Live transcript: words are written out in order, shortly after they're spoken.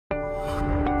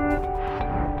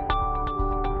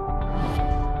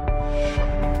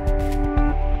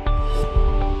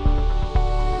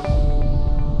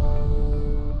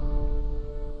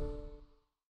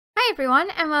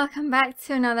everyone, and welcome back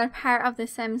to another part of the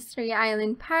Sims 3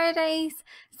 Island Paradise.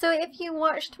 So if you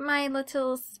watched my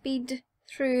little speed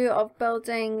through of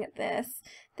building this,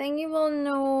 then you will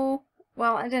know,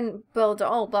 well, I didn't build it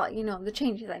all, but you know, the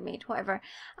changes I made, whatever.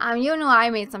 You'll know I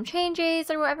made some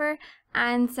changes or whatever,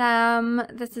 and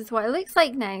this is what it looks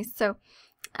like now. So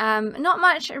not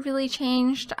much really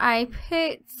changed. I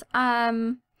put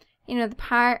you know,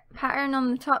 the pattern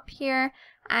on the top here,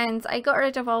 and I got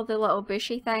rid of all the little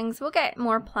bushy things. We'll get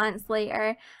more plants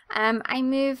later. I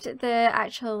moved the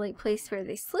actual like place where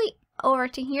they sleep over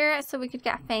to here so we could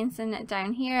get fencing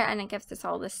down here, and it gives us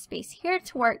all this space here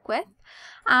to work with.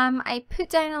 I put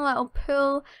down a little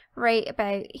pool right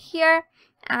about here,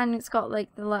 and it's got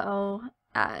like the little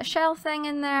shell thing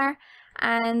in there.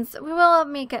 And we will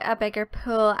make it a bigger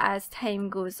pool as time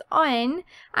goes on,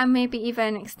 and maybe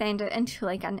even extend it into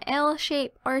like an L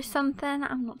shape or something.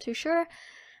 I'm not too sure.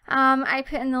 I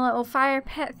put in the little fire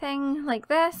pit thing like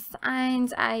this,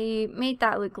 and I made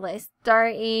that look less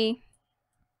dirty.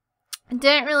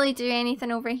 Didn't really do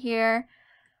anything over here.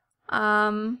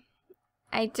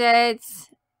 I did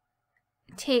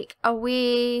take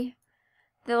away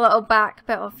the little back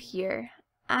bit of here,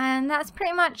 and that's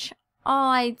pretty much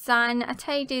all I'd done. I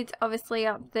tidied obviously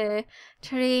up the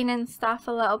terrain and stuff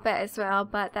a little bit as well,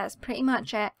 but that's pretty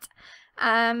much it.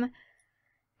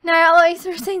 Now, a lot of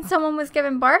you were saying someone was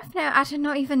giving birth. Now, I did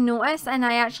not even notice, and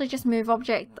I actually just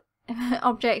objected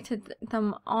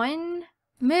them on.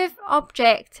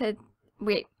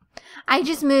 Wait. I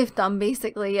just moved them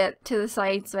basically to the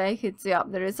side so I could see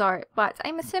up the resort, but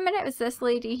I'm assuming it was this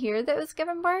lady here that was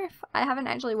giving birth. I haven't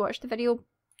actually watched the video.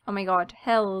 Oh my god,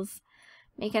 hills.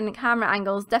 Making the camera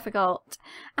angles difficult.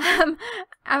 I'm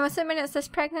assuming it's this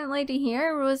pregnant lady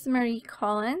here, Rosemary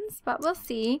Collins, but we'll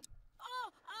see.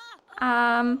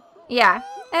 Yeah,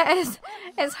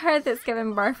 it's her that's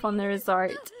giving birth on the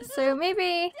resort. So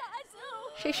maybe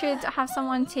she should have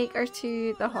someone take her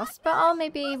to the hospital.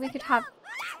 Maybe we could have,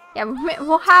 yeah,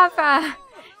 we'll have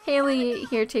Haley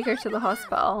here take her to the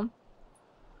hospital.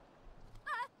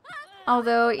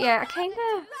 Although, yeah,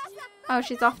 oh,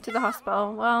 she's off to the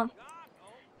hospital. Well,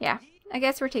 yeah, I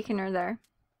guess we're taking her there.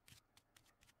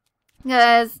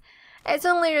 Because it's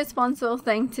only a responsible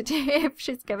thing to do if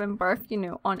she's giving birth, you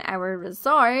know, on our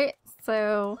resort.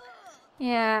 So,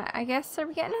 yeah, I guess, are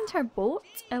we getting into our boat?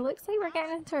 It looks like we're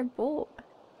getting into our boat.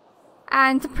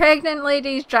 And the pregnant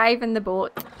lady's driving the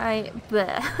boat. I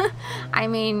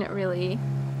mean, really.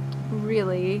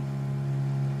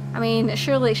 I mean,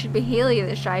 surely it should be Haley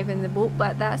that's driving the boat,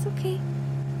 but that's okay.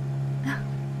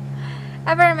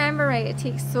 If I remember right, it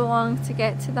takes so long to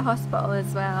get to the hospital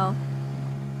as well.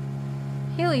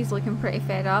 Haley's looking pretty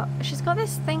fed up. She's got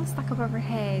this thing stuck above her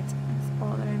head. It's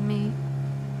bothering me.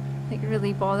 Like,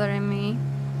 really bothering me.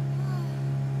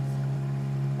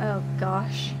 Oh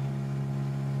gosh.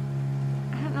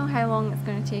 I don't know how long it's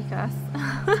going to take us.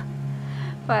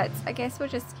 But I guess we'll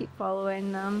just keep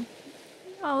following them.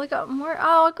 Oh, we got more.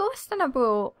 Oh, a ghost in a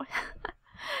boat.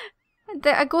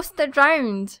 A ghost that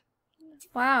drowned.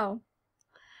 Wow.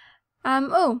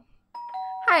 Oh.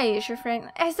 Hi, it's your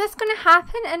friend. Is this gonna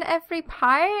happen in every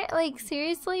part? Like,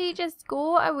 seriously, just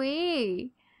go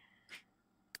away.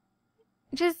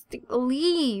 Just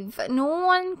leave. No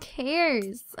one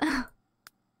cares.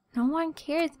 No one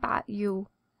cares about you.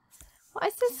 What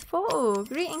is this photo?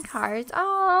 Greeting cards.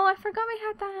 Oh, I forgot we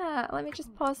had that. Let me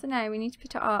just pause it now. We need to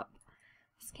put it up.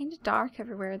 It's kind of dark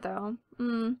everywhere though.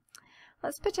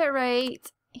 Let's put it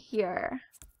right here.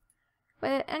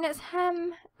 And it's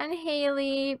him and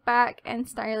Haley back in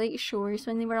Starlight Shores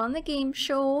when they were on the game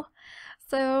show.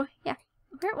 So, yeah.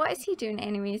 What is he doing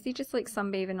anyway? Is he just like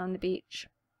sunbathing on the beach?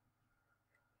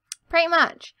 Pretty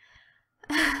much.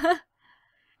 It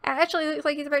actually looks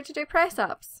like he's about to do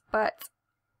press-ups. But,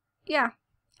 yeah.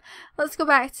 Let's go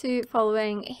back to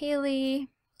following Haley.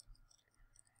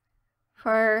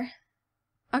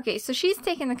 Okay, so she's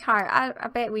taking the car. I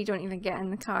bet we don't even get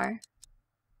in the car.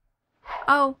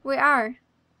 Oh, we are.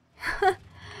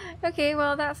 Okay,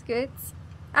 well that's good.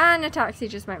 And a taxi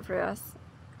just went through us.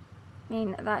 I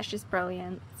mean, that's just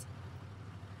brilliant.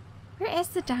 Where is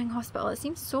the dang hospital? It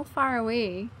seems so far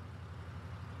away.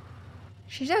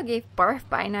 She should have gave birth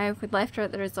by now if we'd left her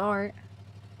at the resort.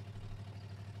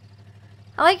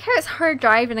 I like how it's her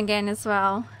driving again as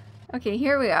well. Okay,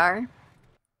 here we are.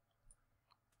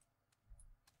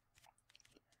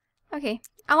 Okay,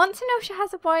 I want to know if she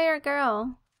has a boy or a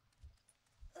girl.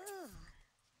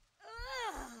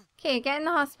 Okay, get in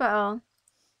the hospital.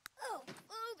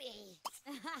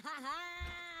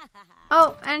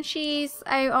 Oh, and she's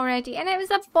out already. And it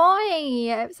was a boy!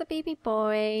 It was a baby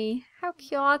boy. How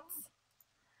cute.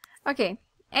 Okay,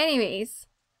 anyways.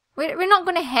 We're not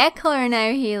going to heckle her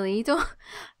now, Hayley.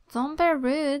 Don't be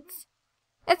rude.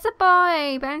 It's a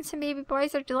boy. Bouncing baby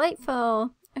boys are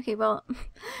delightful. Okay, well,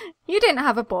 you didn't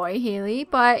have a boy, Hayley,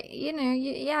 but you know,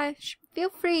 yeah, feel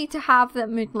free to have the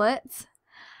moodlet.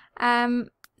 Our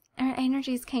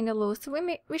energy is kind of low, so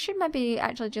we should maybe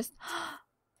actually just.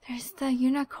 There's the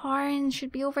unicorn.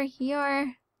 Should be over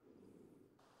here.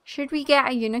 Should we get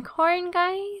a unicorn,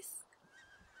 guys?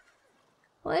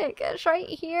 Look, it's right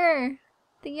here.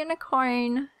 The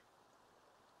unicorn.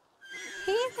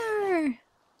 Hey there.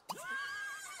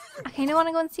 I kind of want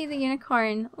to go and see the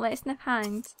unicorn. Let's nip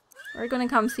hands. We're going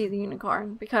to come see the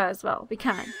unicorn because, well, we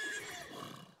can.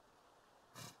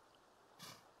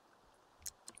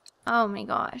 Oh my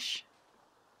gosh.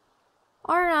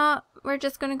 Or not. We're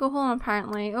just going to go home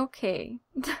apparently. Okay.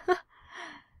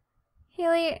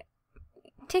 Hayley,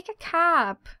 take a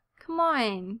cab. Come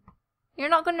on. You're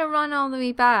not going to run all the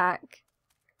way back.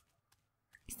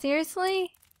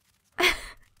 Seriously?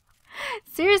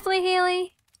 Seriously,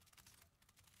 Hayley?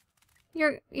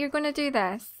 You're going to do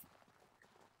this?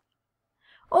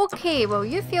 Okay, well,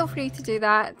 you feel free to do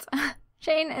that.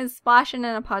 Shane is splashing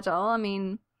in a puddle. I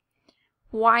mean,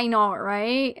 why not,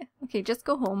 right? Okay, just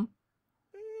go home.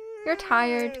 You're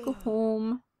tired. Go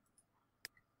home.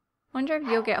 Wonder if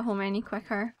you'll get home any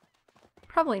quicker.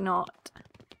 Probably not.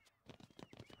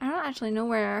 I don't actually know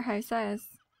where our house is.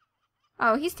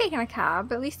 Oh, he's taking a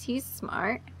cab. At least he's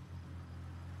smart.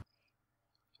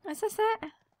 Is this it?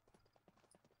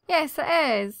 Yes, it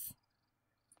is.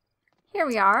 Here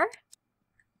we are.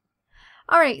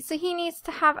 Alright, so he needs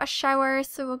to have a shower,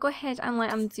 so we'll go ahead and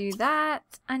let him do that.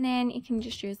 And then he can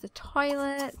just use the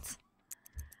toilet.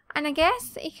 And I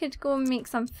guess he could go and make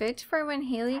some food for when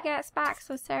Hayley gets back.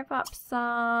 So serve up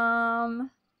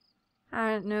some,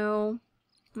 I don't know,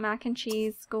 mac and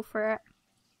cheese. Go for it.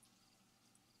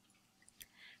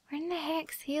 Where in the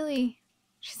heck's Hayley?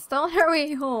 She's still on her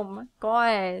way home.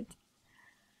 God.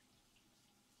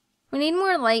 We need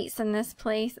more lights in this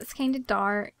place. It's kind of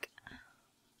dark.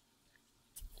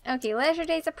 Okay, leisure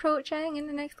day's approaching in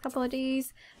the next couple of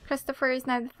days. Christopher is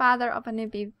now the father of a new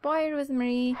baby boy.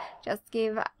 Rosemary just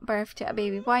gave birth to a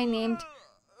baby boy named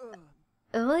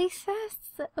Ulysses?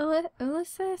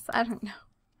 Ulysses? I don't know.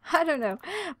 I don't know.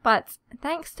 But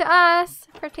thanks to us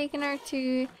for taking her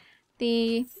to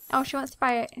the... Oh, she wants to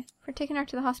buy it. For taking her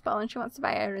to the hospital and she wants to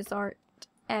buy a resort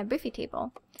buffet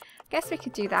table. Guess we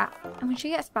could do that. And when she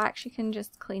gets back, she can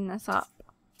just clean this up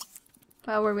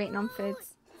while we're waiting on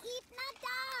foods.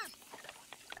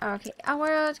 Okay, a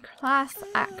world-class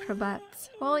acrobat.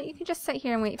 Well, you can just sit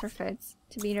here and wait for foods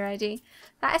to be ready.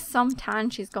 That is some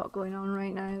tan she's got going on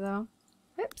right now, though.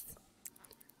 Oops.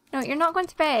 No, you're not going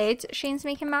to bed. Shane's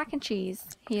making mac and cheese.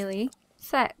 Hayley,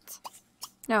 sit.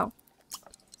 No.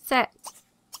 Sit.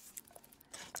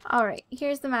 Alright,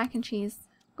 here's the mac and cheese.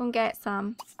 Go and get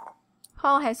some.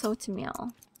 Call household to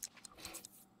meal.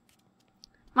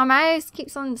 My mouse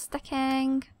keeps on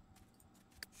sticking.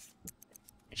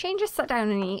 Shane, just sit down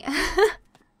and eat.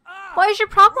 What is your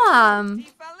problem?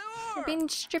 You're being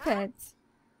stupid.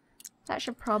 That's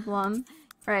your problem.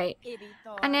 Right.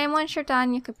 And then once you're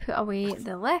done, you could put away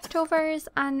the leftovers.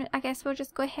 And I guess we'll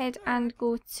just go ahead and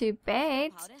go to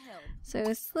bed.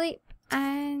 So sleep.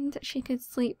 And she could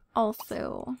sleep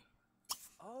also.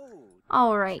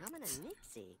 Alright.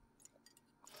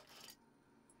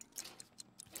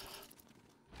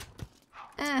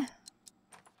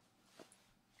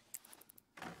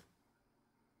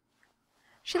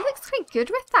 She looks quite good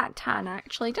with that tan,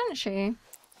 actually, doesn't she?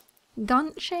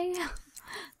 Doesn't she?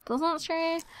 Doesn't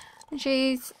she? And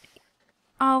she's...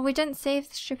 Oh, we didn't save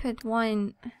the stupid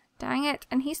one. Dang it.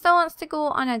 And he still wants to go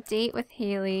on a date with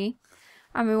Hayley.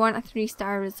 And we want a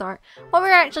 3-star resort. What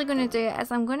we're actually going to do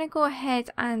is I'm going to go ahead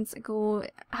and go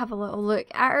have a little look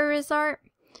at our resort.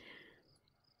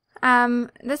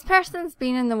 This person's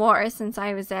been in the water since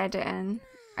I was editing.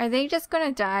 Are they just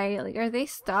gonna die? Like, are they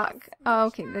stuck? Oh,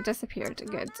 okay, they disappeared.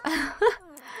 Good.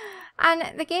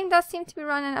 And the game does seem to be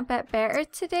running a bit better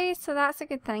today, so that's a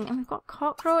good thing. And we've got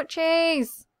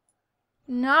cockroaches!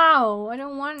 No, I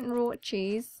don't want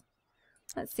roaches.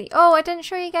 Let's see. Oh, I didn't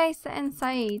show you guys the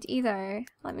inside either.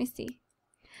 Let me see.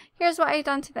 Here's what I've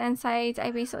done to the inside.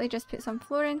 I basically just put some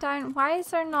flooring down. Why is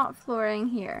there not flooring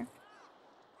here?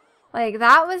 Like,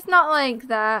 that was not like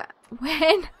that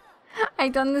when I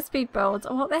done the speed build.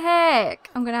 What the heck?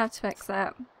 I'm gonna have to fix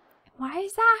it. Why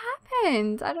has that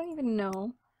happened? I don't even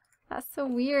know. That's so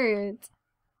weird.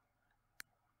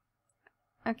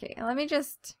 Okay, let me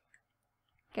just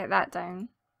get that down.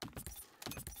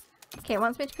 Okay, it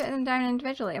wants me to put them down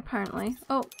individually, apparently.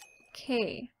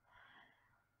 Okay.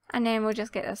 And then we'll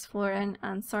just get this floor in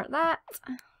and sort that.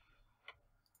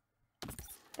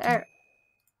 There.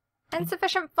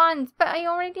 Insufficient funds, but I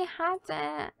already had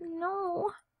it.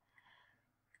 No.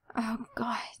 Oh,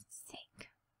 God's sake.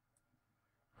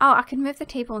 Oh, I can move the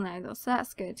table now though, so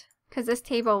that's good. Because this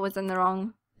table was in the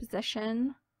wrong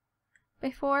position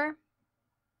before.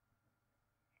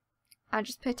 I'll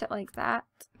just put it like that.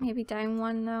 Maybe down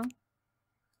one though. So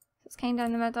it's kind of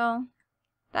in the middle.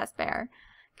 That's better.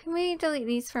 Can we delete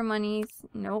these for monies?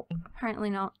 Nope, apparently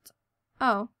not.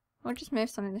 Oh, we'll just move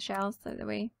some of the shells out of the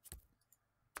way.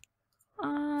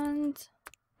 And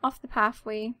off the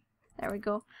pathway. There we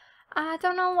go. I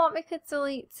don't know what we could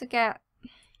delete to get.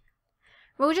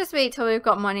 We'll just wait till we've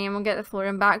got money and we'll get the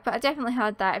flooring back. But I definitely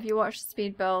had that. If you watch the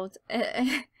speed build,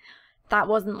 that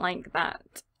wasn't like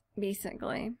that,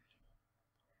 basically.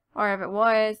 Or if it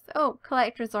was. Oh,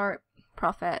 collect resort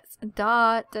profits.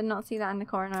 Duh, did not see that in the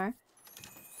corner.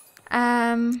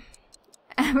 And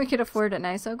we could afford it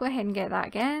now, so I'll go ahead and get that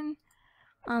again.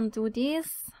 And do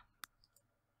this.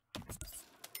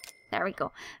 There we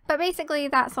go. But basically,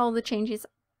 that's all the changes.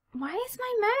 Why does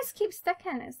my mouse keep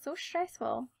sticking? It's so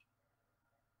stressful.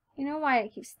 You know why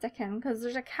it keeps sticking? Because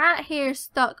there's a cat hair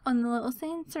stuck on the little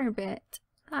sensor bit.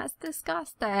 That's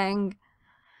disgusting.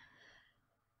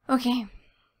 Okay.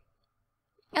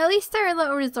 At least our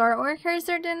little resort workers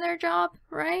are doing their job,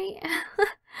 right?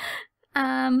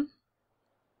 I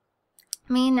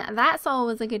mean, that's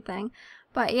always a good thing.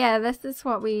 But yeah, this is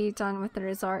what we've done with the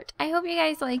resort. I hope you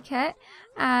guys like it.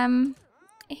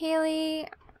 Haley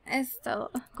is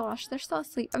still, oh gosh, they're still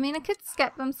asleep. I mean, I could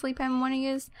skip them sleeping. One of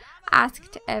you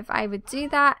asked if I would do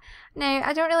that. Now,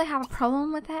 I don't really have a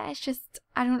problem with it. It's just,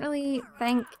 I don't really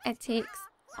think it takes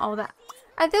all that.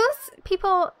 Are those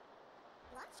people,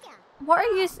 what are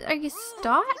you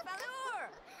stuck?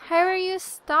 How are you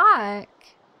stuck?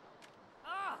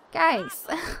 Guys,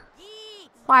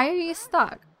 why are you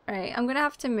stuck? Right, I'm gonna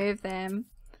have to move them,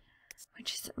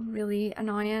 which is really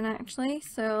annoying actually.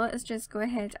 So let's just go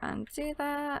ahead and do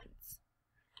that.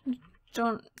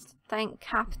 Don't think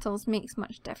capitals makes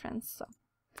much difference, so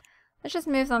let's just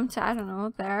move them to, I don't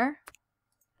know, there.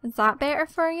 Is that better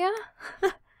for you?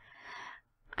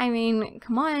 I mean,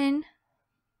 come on.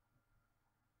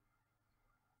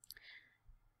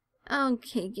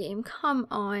 Okay, game, come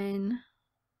on.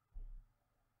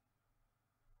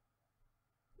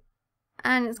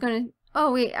 And it's gonna,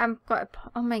 oh wait, I've got,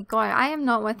 oh my god, I am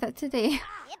not with it today.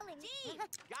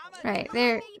 Right,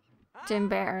 they're doing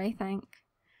better, I think.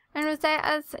 And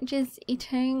Rosetta's just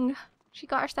eating, she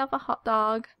got herself a hot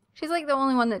dog. She's like the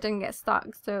only one that didn't get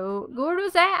stuck, so go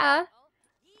Rosetta!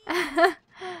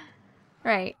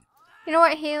 Right, you know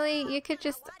what, Haley, you could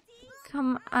just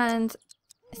come and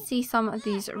see some of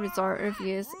these resort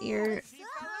reviews. You're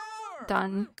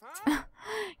done.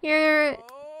 You're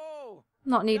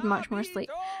not need much more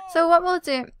sleep. So what we'll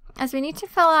do is we need to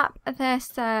fill up this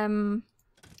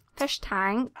fish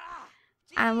tank,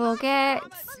 and we'll get,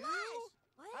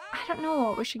 I don't know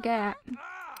what we should get.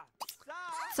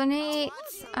 Donate,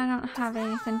 I don't have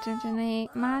anything to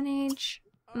donate. Manage,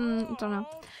 don't know.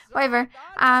 Whatever.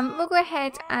 We'll go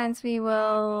ahead and we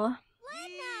will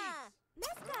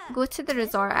go to the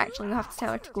resort. Actually, we'll have to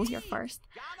tell her to go here first.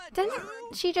 Didn't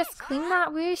she just clean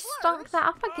that? We stunk that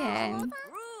up again.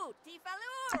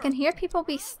 I can hear people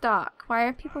be stuck. Why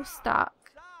are people stuck?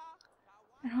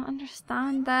 I don't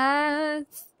understand that.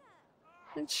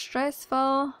 It's stressful.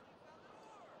 I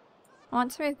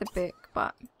want to read the book,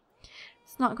 but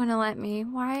it's not going to let me.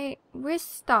 Why? We're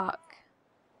stuck.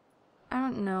 I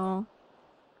don't know.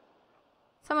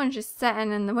 Someone's just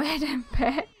sitting in the wedding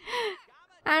bit.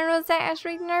 And Rosetta's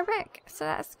reading her book, so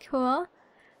that's cool.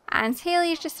 And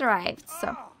Haley's just arrived,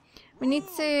 so we need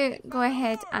to go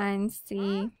ahead and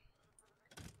see.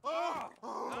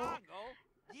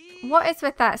 What is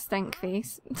with that stink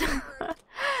face?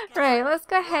 Right, let's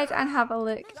go ahead and have a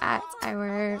look at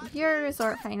our viewer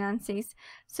resort finances.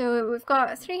 So we've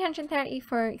got 330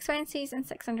 for expenses and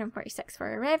 646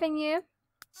 for revenue.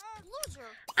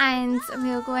 And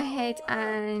we'll go ahead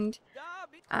and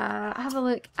have a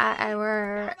look at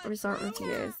our resort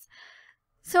reviews.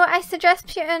 So I suggest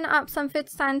putting up some food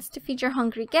stands to feed your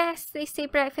hungry guests. They say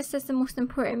breakfast is the most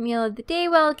important meal of the day.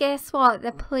 Well, guess what?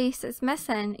 The place is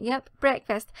missing. Yep,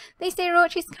 breakfast. They say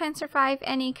roaches can survive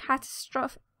any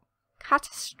catastrophe.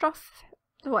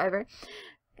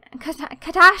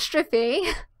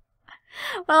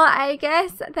 Well, I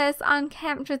guess this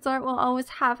unkempt resort will always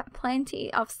have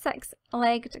plenty of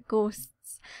six-legged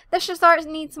ghosts. This resort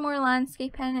needs more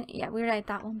landscaping. Yeah, we read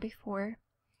that one before.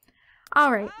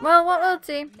 Alright, well, what we'll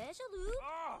do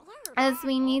is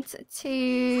we need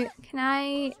to, can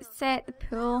I set the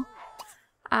pool,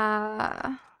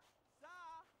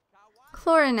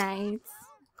 chlorinides,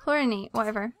 chlorinate,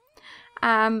 whatever.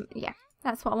 Yeah,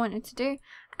 that's what I wanted to do.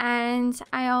 And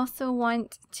I also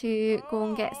want to go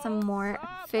and get some more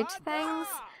food things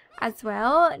as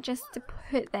well, just to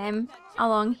put them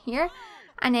along here.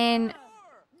 And then,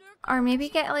 or maybe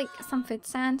get like some food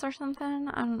stands or something,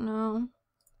 I don't know.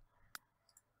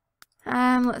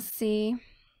 Let's see.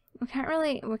 We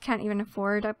can't even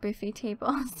afford a buffet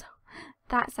table, so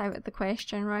that's out of the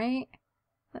question, right?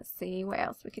 Let's see what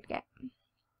else we could get.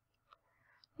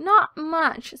 Not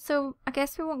much, so I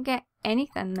guess we won't get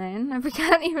anything then, if we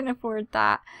can't even afford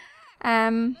that.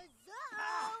 I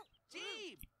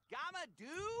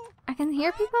can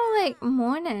hear people like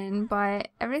moaning, but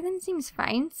everything seems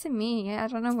fine to me. I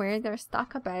don't know where they're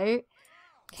stuck about.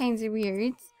 Kinds of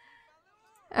weird.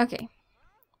 Okay.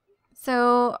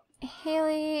 So,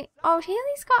 Haley... Oh,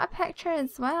 Haley's got a picture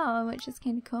as well, which is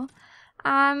kind of cool.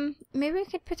 Maybe we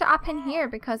could put it up in here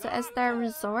because it is their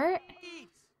resort.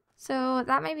 So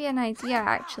that might be an idea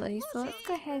actually. So let's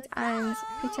go ahead and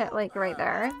put it like right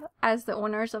there, as the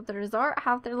owners of the resort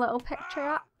have their little picture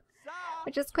up,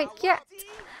 which is quite cute.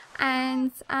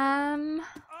 And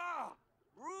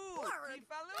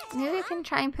maybe we can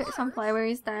try and put some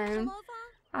flowers down.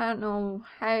 I don't know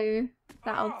how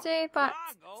that'll do, but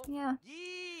yeah.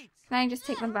 Can I just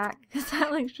take them back? Because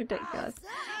that looks ridiculous.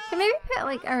 Can maybe put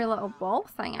like our little ball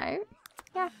thing out.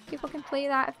 Yeah, people can play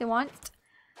that if they want.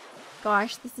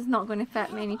 Gosh, this is not going to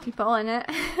fit many people in it.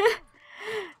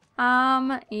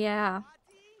 Yeah.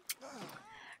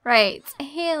 Right,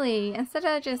 Haley, instead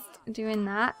of just doing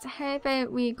that, how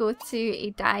about we go to a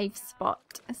dive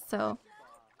spot? So,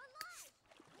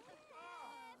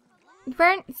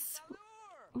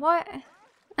 what?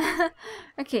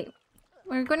 Okay,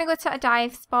 we're going to go to a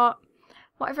dive spot.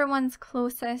 Whatever one's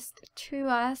closest to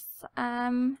us.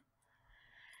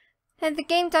 And the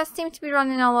game does seem to be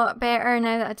running a lot better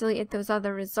now that I deleted those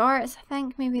other resorts. I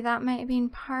think maybe that might have been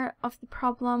part of the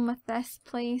problem with this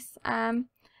place.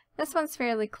 This one's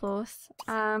fairly close.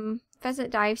 Visit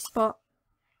dive spot.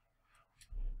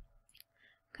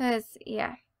 Because,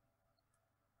 yeah.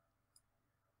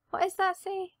 What does that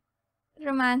say?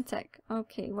 Romantic.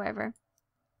 Okay, whatever.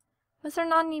 Was there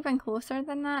none even closer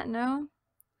than that? No?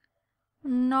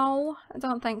 No, I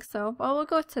don't think so. Well, we'll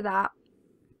go to that.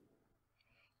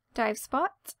 Dive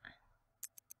spot.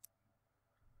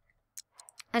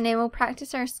 And then we'll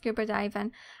practice our scuba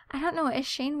diving. I don't know, is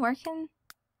Shane working?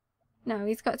 No,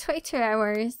 he's got 22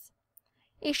 hours.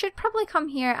 He should probably come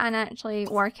here and actually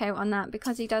work out on that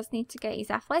because he does need to get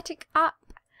his athletic up.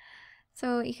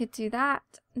 So he could do that.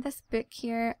 This book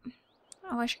here,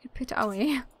 I wish I could put it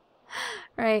away.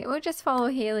 Right, we'll just follow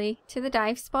Haley to the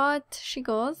dive spot. She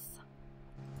goes.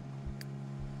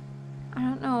 I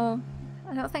don't know.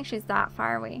 I don't think she's that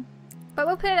far away. But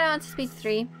we'll put it on to speed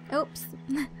 3. Oops.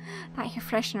 That air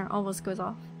freshener always goes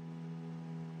off.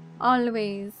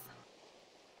 Always.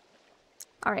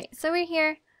 Alright, so we're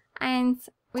here. And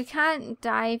we can't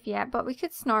dive yet, but we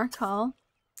could snorkel.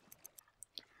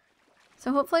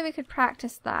 So hopefully we could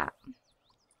practice that.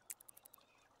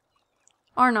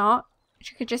 Or not.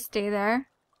 She could just stay there.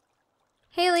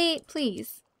 Haley,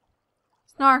 please.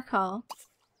 Snorkel.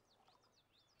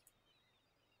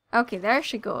 Okay, there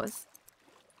she goes.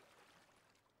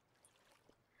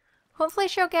 Hopefully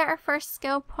she'll get her first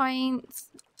skill points.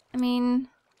 I mean,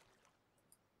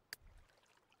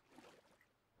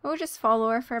 we'll just follow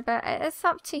her for a bit. It's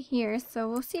up to here, so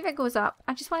we'll see if it goes up.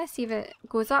 I just want to see if it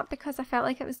goes up because I felt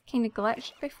like it was kind of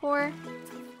glitched before.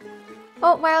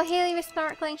 Oh, while Haley was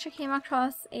snorkeling, she came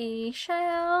across a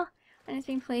shell and it's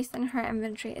been placed in her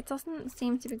inventory. It doesn't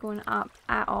seem to be going up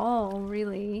at all,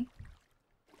 really.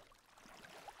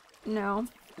 No,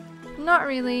 not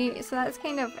really, so that's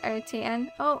kind of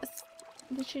irritating. Oh,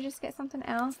 did she just get something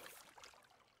else?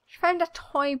 She found a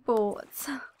toy boat.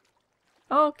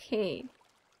 Okay.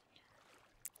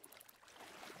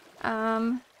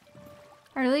 I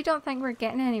really don't think we're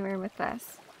getting anywhere with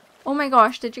this. Oh my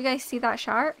gosh, did you guys see that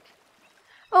shark?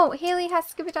 Oh, Haley has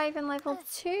scuba diving level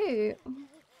 2.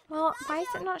 Well, why is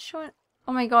it not showing?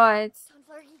 Oh my god.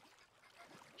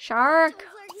 Shark!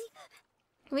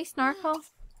 Can we snorkel?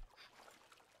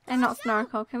 And not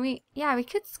snorkel, can we? Yeah, we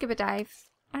could scuba dive.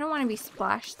 I don't want to be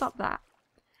splashed. Stop that.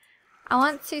 I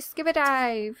want to scuba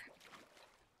dive.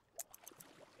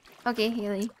 Okay,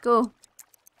 Haley, go.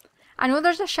 I know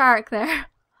there's a shark there,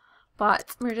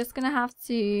 but we're just gonna have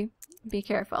to be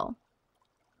careful.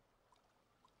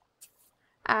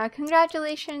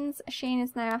 Congratulations, Shane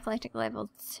is now athletic level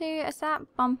 2. Is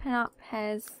that bumping up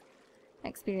his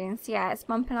experience? Yeah, it's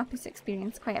bumping up his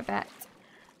experience quite a bit.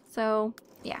 So,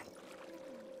 yeah.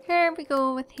 Here we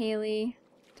go with Haley.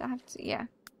 Do I have to? Yeah,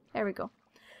 there we go.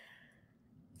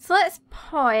 So let's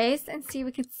pause and see if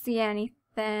we can see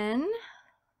anything.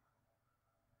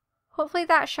 Hopefully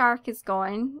that shark is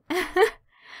gone. What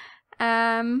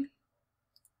are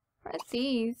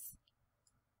these?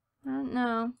 I don't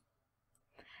know.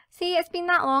 See, it's been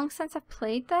that long since I've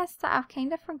played this that I've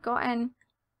kind of forgotten.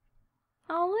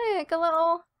 Oh look, a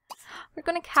little... We're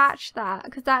going to catch that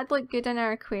because that'd look good in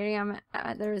our aquarium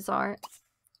at the resort.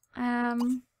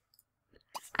 And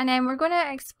then we're going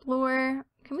to explore...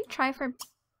 Can we try for...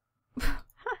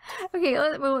 Okay,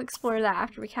 we'll explore that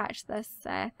after we catch this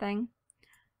thing.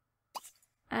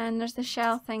 And there's the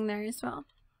shell thing there as well.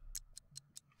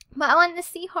 But I want the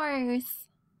seahorse.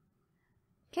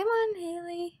 Come on,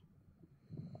 Haley.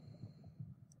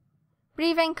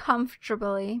 Breathing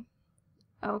comfortably.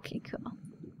 Okay, cool.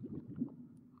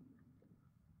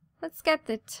 Let's get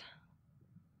it.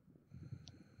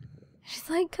 She's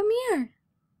like, come here.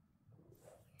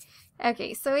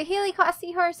 Okay, so Haley caught a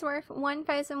seahorse worth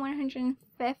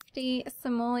 1,150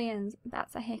 simoleons.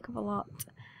 That's a heck of a lot.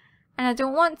 And I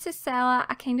don't want to sell it.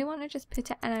 I kind of want to just put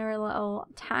it in our little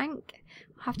tank.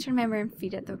 I'll have to remember and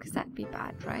feed it though, because that'd be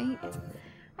bad, right?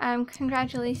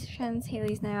 Congratulations,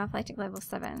 Haley's now athletic level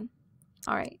 7.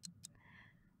 Alright.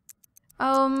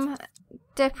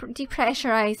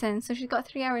 Depressurizing. So she's got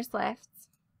 3 hours left.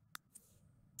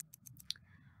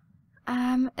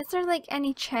 Is there like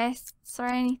any chests or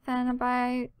anything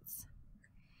about?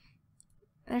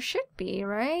 There should be,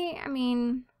 right? I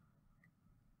mean,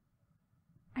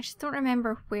 I just don't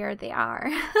remember where they are.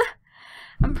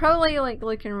 I'm probably like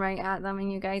looking right at them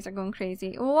and you guys are going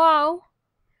crazy. Whoa!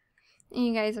 And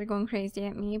you guys are going crazy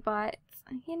at me, but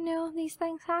you know, these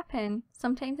things happen.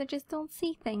 Sometimes I just don't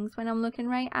see things when I'm looking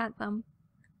right at them.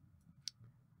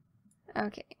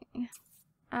 Okay.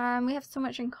 We have so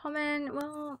much in common.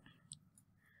 Well,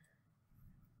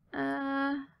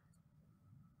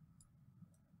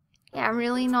 yeah,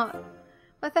 really not.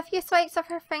 With a few swipes of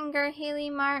her finger, Haley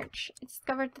March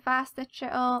discovered the vast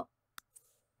digital...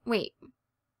 Wait.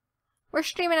 We're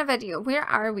streaming a video. Where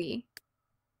are we?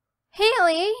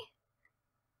 Haley!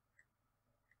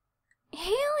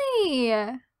 Haley!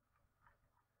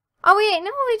 Oh wait,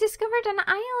 no, we discovered an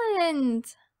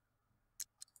island!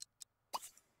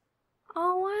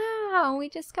 Oh wow, we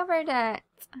discovered it.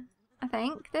 I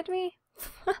think, did we?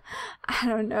 I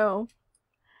don't know.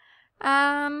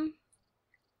 I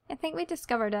think we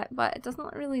discovered it, but it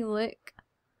doesn't really look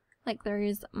like there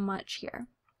is much here.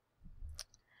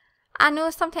 I know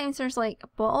sometimes there's like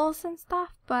bottles and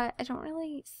stuff, but I don't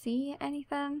really see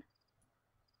anything.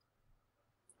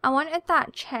 I wanted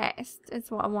that chest, is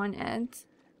what I wanted.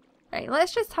 Right,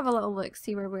 let's just have a little look,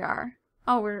 see where we are.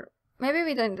 Oh, maybe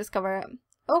we didn't discover it.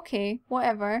 Okay,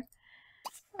 whatever.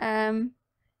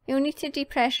 You'll need to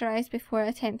depressurize before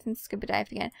attempting scuba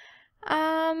dive again.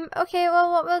 Okay,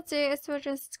 well what we'll do is we'll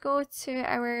just go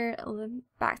to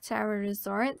back to our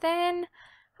resort then.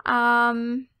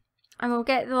 And we'll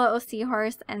get the little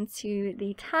seahorse into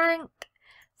the tank.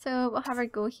 So we'll have her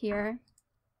go here.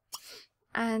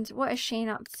 And what is Shane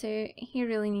up to? He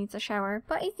really needs a shower,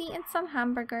 but he's eating some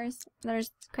hamburgers.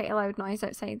 There's quite a loud noise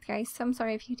outside, guys, so I'm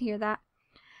sorry if you could hear that.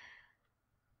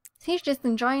 So he's just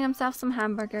enjoying himself some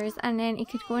hamburgers, and then he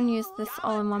could go and use this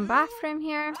all-in-one bathroom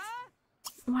here.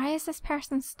 Why is this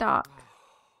person stuck?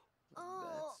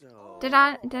 Did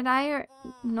I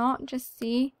not just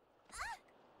see?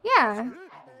 Yeah,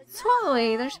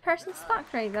 totally. There's a person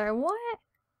stuck right there. What?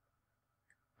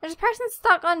 There's a person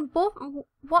stuck on both.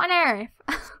 What on earth?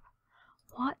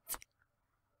 What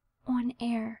on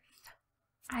earth?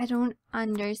 I don't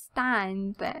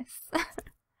understand this.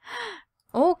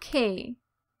 Okay.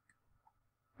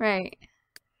 Right.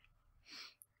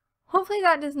 Hopefully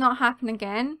that does not happen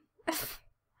again.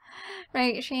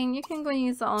 Right, Shane, you can go and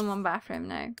use the all-in-one bathroom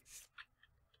now.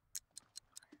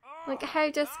 Look how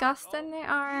disgusting they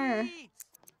are.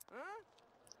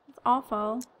 It's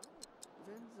awful.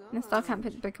 And I still can't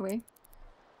put the book away.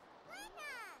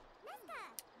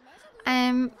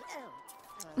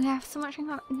 We have so much in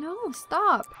common. No,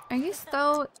 stop! Are you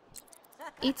still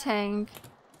eating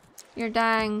your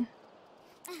dang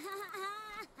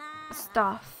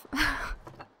stuff?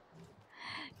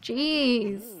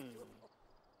 Jeez.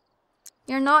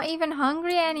 You're not even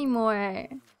hungry anymore.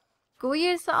 Go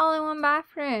use the all-in-one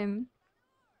bathroom.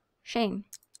 Shane,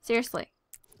 seriously.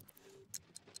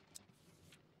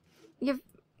 You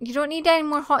don't need any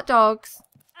more hot dogs.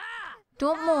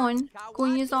 Don't moan. Go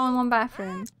and use the all-in-one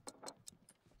bathroom.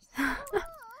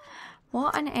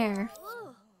 What on earth?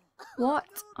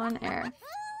 What on earth?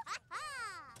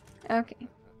 Okay.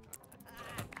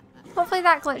 Hopefully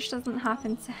that glitch doesn't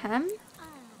happen to him.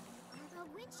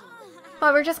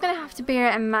 But we're just going to have to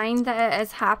bear it in mind that it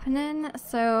is happening.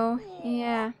 So,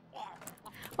 yeah.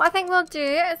 What I think we'll do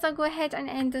is I'll go ahead and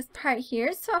end this part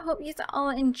here. So I hope you all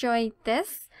enjoyed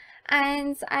this.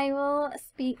 And I will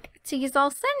speak to you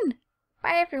all soon.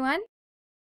 Bye everyone.